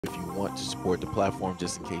If you want to support the platform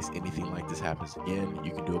just in case anything like this happens again, you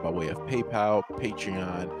can do it by way of PayPal,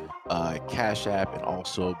 Patreon, Cash App, and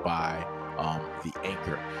also by the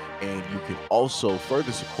Anchor. And you can also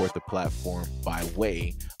further support the platform by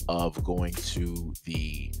way of going to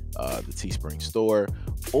the Teespring store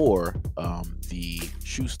or the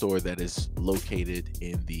shoe store that is located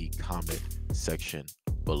in the comment section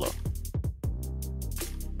below.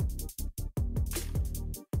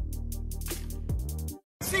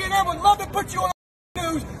 CNN would love to put you on the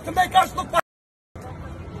news to make us look like.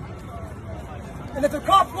 And if the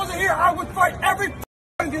cops wasn't here, I would fight every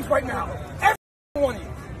Indians right now. Every one of you.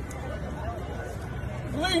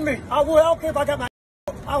 Believe me, I would. I don't care if I got my.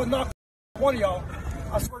 I would knock one of y'all.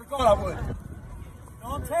 I swear to God, I would.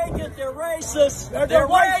 Don't take it. They're racist. They're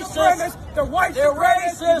white supremacists. They're white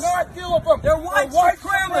supremacists. Do not deal with them. They're white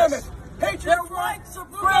supremacists. They're white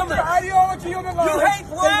supremacists. Ideology on the line. You hate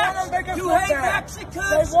blacks. You hate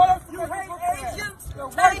Mexicans. You hate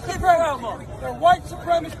Asians. Take it from them. They're white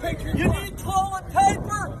supremacist patriots. You need toilet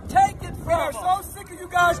paper. Take it We from are them. so sick of you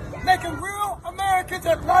guys making real Americans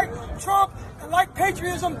that like Trump and like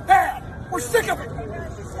patriotism bad. We're sick of it.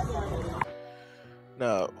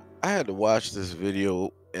 Now, I had to watch this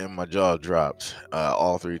video and my jaw dropped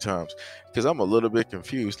all 3 times because I'm a little bit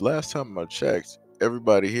confused. Last time I checked,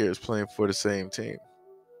 everybody here is playing for the same team.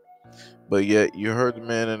 But yet you heard the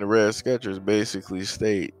man in the red Skechers basically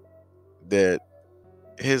state that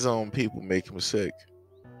his own people make him sick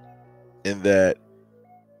and that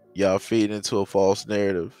y'all feed into a false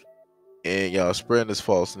narrative and y'all spreading this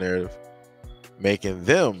false narrative, making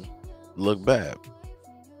them look bad.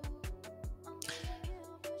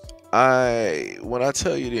 When I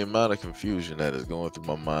tell you the amount of confusion that is going through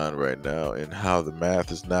my mind right now and how the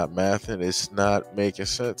math is not mathing, it's not making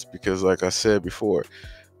sense because, like I said before,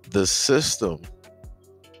 the system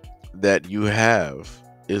that you have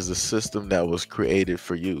is the system that was created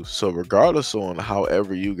for you. So regardless on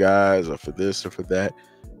however you guys are for this or for that,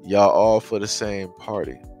 y'all all for the same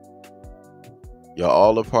party. Y'all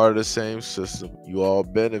all a part of the same system. You all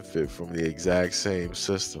benefit from the exact same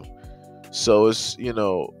system. So it's, you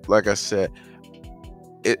know, like I said,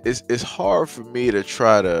 it's hard for me to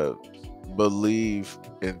try to believe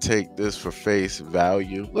and take this for face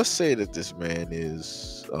value. Let's say that this man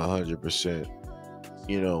is 100%,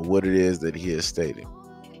 you know, what it is that he is stating.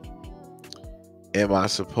 Am I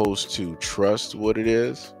supposed to trust what it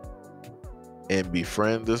is and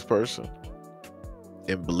befriend this person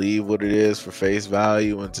and believe what it is for face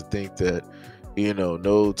value and to think that, you know,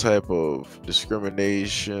 no type of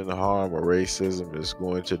discrimination, harm, or racism is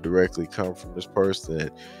going to directly come from this person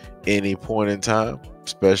at any point in time,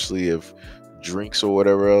 especially if drinks or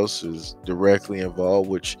whatever else is directly involved,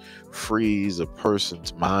 which frees a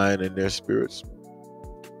person's mind and their spirits?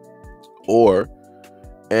 Or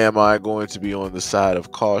am I going to be on the side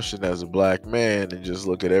of caution as a black man and just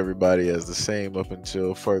look at everybody as the same up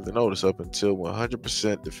until further notice, up until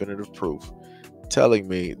 100% definitive proof telling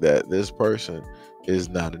me that this person is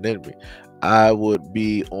not an enemy? I would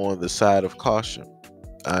be on the side of caution.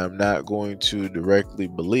 I am not going to directly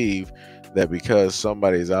believe that because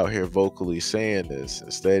somebody's out here vocally saying this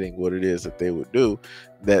and stating what it is that they would do,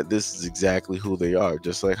 that this is exactly who they are.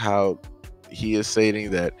 Just like how he is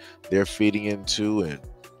stating that they're feeding into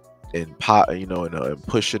and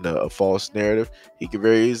pushing a false narrative, he could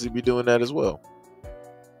very easily be doing that as well.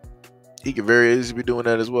 He could very easily be doing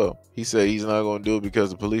that as well. He said he's not going to do it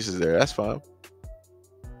because the police is there. That's fine.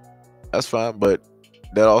 That's fine. But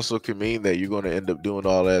that also could mean that you're going to end up doing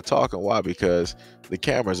all that talking. Why? Because the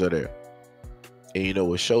cameras are there. And you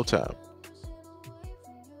know, it's showtime.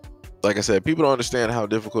 Like I said, people don't understand how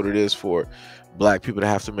difficult it is for black people to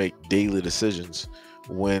have to make daily decisions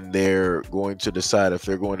when they're going to decide if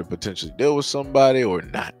they're going to potentially deal with somebody or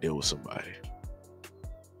not deal with somebody.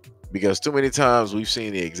 Because too many times we've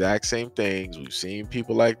seen the exact same things. We've seen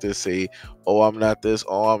people like this say, oh, I'm not this,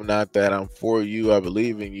 oh, I'm not that, I'm for you, I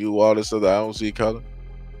believe in you, all this other, I don't see color.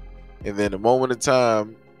 And then the moment of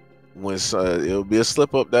time when it'll be a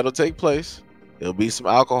slip up that'll take place, there'll be some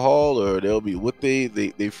alcohol or they'll be with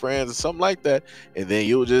they friends or something like that, and then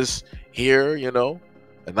you'll just hear, you know,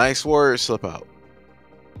 a nice word slip out.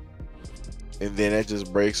 And then that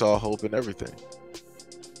just breaks all hope and everything.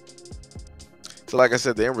 So like I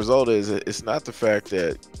said, the end result is it's not the fact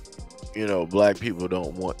that, you know, black people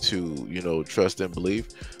don't want to, you know, trust and believe.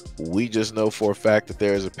 We just know for a fact that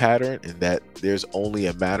there is a pattern and that there's only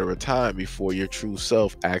a matter of time before your true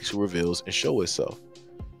self actually reveals and show itself.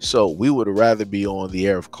 So we would rather be on the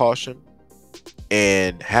air of caution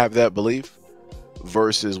and have that belief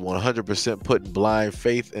versus 100% putting blind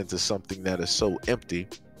faith into something that is so empty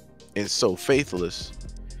and so faithless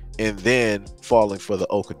and then falling for the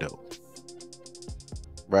okadoke,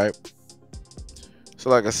 right?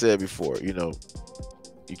 So like I said before, you know,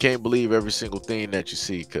 you can't believe every single thing that you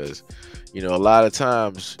see, because, you know, a lot of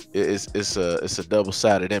times it's a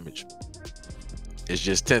double-sided image. It's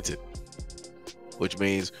just tinted, which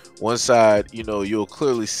means one side, you know, you'll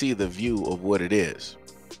clearly see the view of what it is,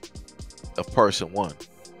 of person one,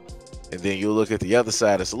 and then you'll look at the other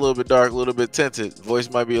side. It's a little bit dark, a little bit tinted.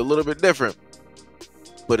 Voice might be a little bit different,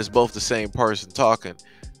 but it's both the same person talking.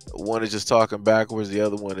 One is just talking backwards, the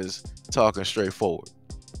other one is talking straight forward.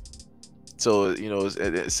 So, you know,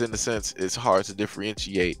 it's in a sense, it's hard to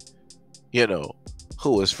differentiate, you know,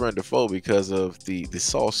 who is friend or foe, because of the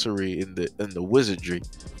sorcery and the wizardry,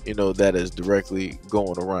 you know, that is directly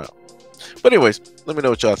going around. But anyways, let me know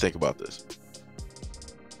what y'all think about this.